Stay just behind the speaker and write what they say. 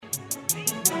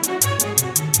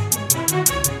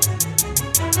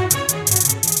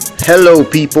Hello,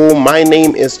 people. My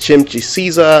name is Chimchi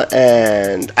Caesar,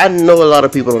 and I know a lot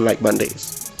of people don't like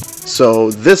Mondays. So,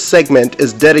 this segment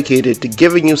is dedicated to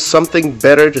giving you something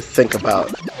better to think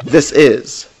about. This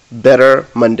is Better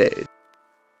Monday.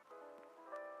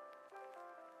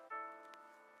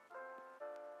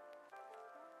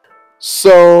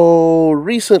 So,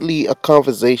 recently, a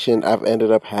conversation I've ended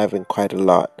up having quite a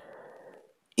lot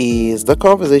is the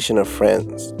conversation of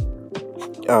friends,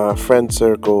 friend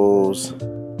circles,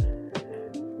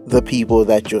 the people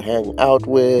that you hang out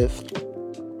with,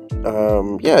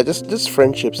 just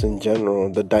friendships in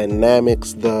general, the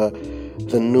dynamics, the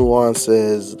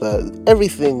nuances, the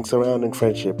everything surrounding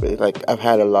friendship. Like, I've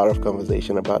had a lot of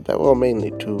conversation about that. Well,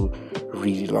 mainly two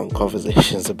really long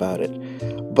conversations about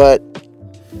it. But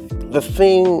the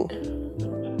thing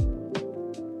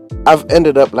I've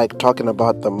ended up like talking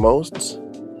about the most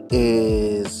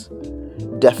is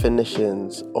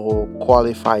definitions or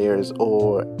qualifiers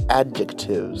or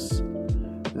adjectives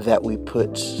that we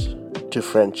put to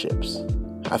friendships.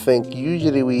 I think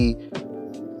usually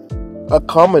a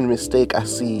common mistake I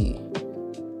see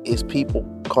is people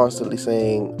constantly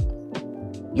saying,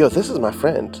 yo, this is my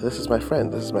friend, this is my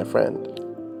friend, this is my friend.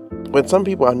 When some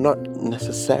people are not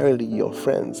necessarily your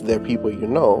friends, they're people you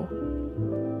know,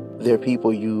 they're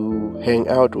people you hang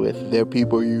out with, they're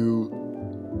people you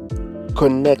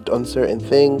connect on certain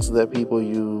things, they're people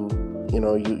you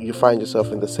find yourself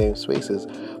in the same spaces,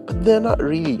 but they're not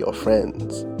really your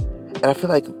friends. And I feel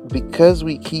like because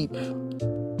we keep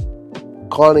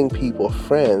calling people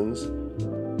friends,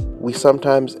 we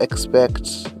sometimes expect,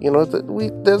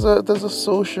 that there's a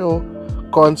social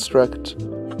construct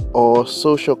or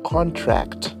social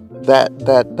contract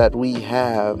that we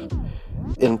have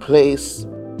in place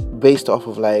based off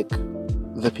of like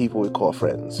the people we call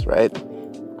friends, right?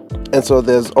 And so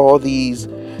there's all these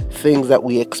things that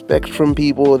we expect from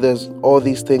people, there's all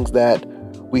these things that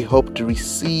we hope to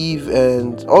receive,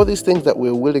 and all these things that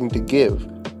we're willing to give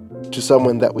to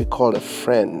someone that we call a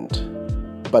friend.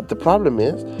 But the problem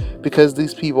is, because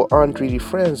these people aren't really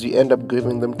friends, you end up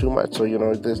giving them too much. So,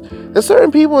 there's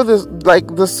certain people, there's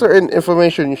certain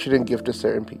information you shouldn't give to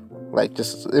certain people. Like,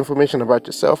 just information about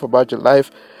yourself, about your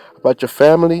life, about your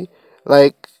family.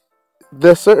 Like,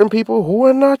 there's certain people who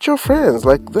are not your friends.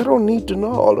 Like, they don't need to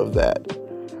know all of that.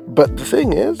 But the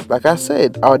thing is, like I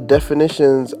said, our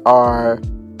definitions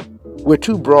we're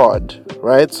too broad,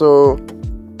 right? So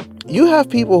you have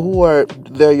people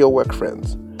they're your work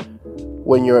friends.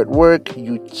 When you're at work,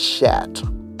 you chat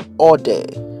all day,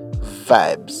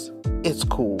 vibes, it's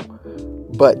cool.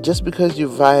 But just because you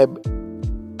vibe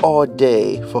all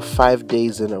day for 5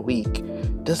 days in a week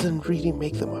doesn't really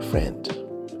make them a friend.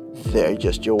 They're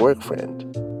just your work friend.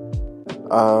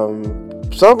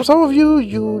 Some of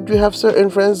you have certain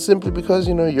friends simply because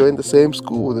you're in the same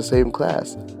school, the same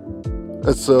class.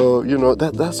 And so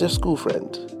that's your school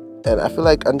friend. And I feel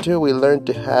like until we learn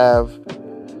to have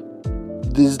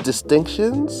these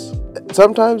distinctions,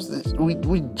 sometimes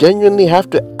we genuinely have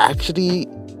to actually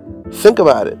think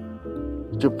about it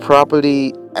to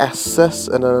properly assess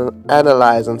and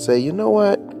analyze and say, you know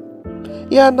what?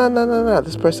 Yeah, no.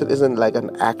 This person isn't like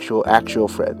an actual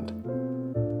friend.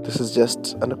 This is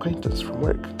just an acquaintance from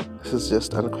work. This is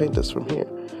just an acquaintance from here.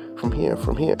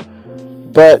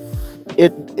 But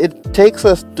it takes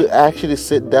us to actually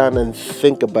sit down and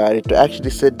think about it, to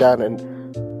actually sit down and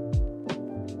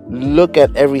look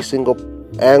at every single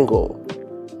angle.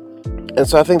 And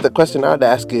so I think the question I'd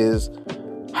ask is,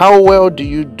 how well do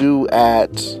you do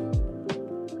at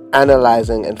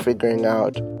analyzing and figuring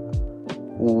out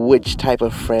which type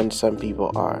of friend some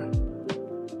people are?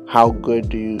 How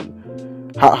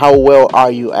well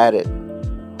are you at it?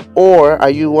 Or are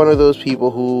you one of those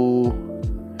people who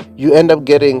you end up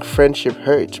getting friendship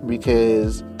hurt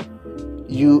because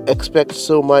you expect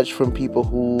so much from people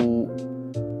who,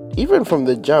 even from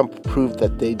the jump, prove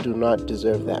that they do not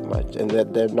deserve that much and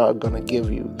that they're not going to give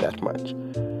you that much?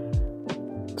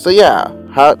 So yeah,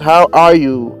 how are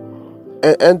you?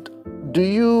 And do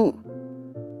you,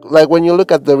 like, when you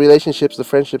look at the relationships, the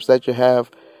friendships that you have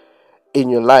in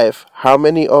your life, how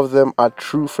many of them are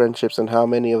true friendships and how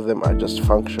many of them are just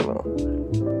functional?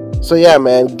 So yeah,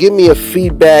 man, give me a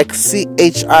feedback,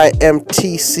 CHIMTC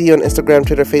on Instagram,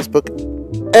 Twitter, Facebook,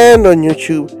 and on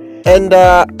YouTube. And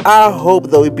I hope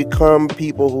that we become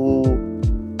people who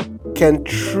can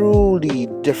truly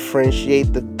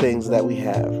differentiate the things that we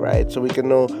have, right? So we can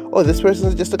know, oh, this person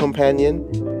is just a companion,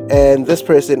 and this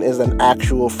person is an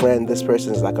actual friend. This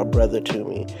person is like a brother to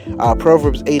me.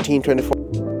 Proverbs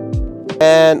 18:24.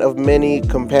 Man of many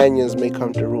companions may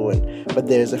come to ruin, but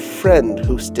there's a friend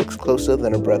who sticks closer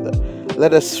than a brother.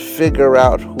 Let us figure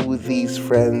out who these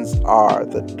friends are,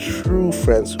 the true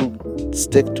friends who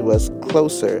stick to us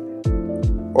closer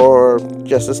or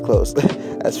just as close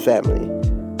as family.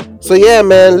 So yeah,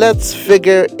 man, let's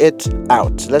figure it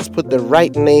out. Let's put the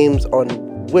right names on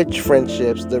which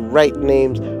friendships, the right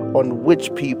names on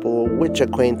which people, which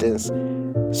acquaintance,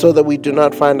 so that we do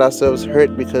not find ourselves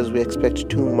hurt because we expect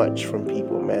too much from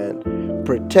people, man.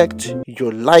 Protect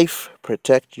your life,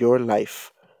 protect your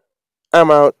life. I'm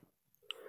out.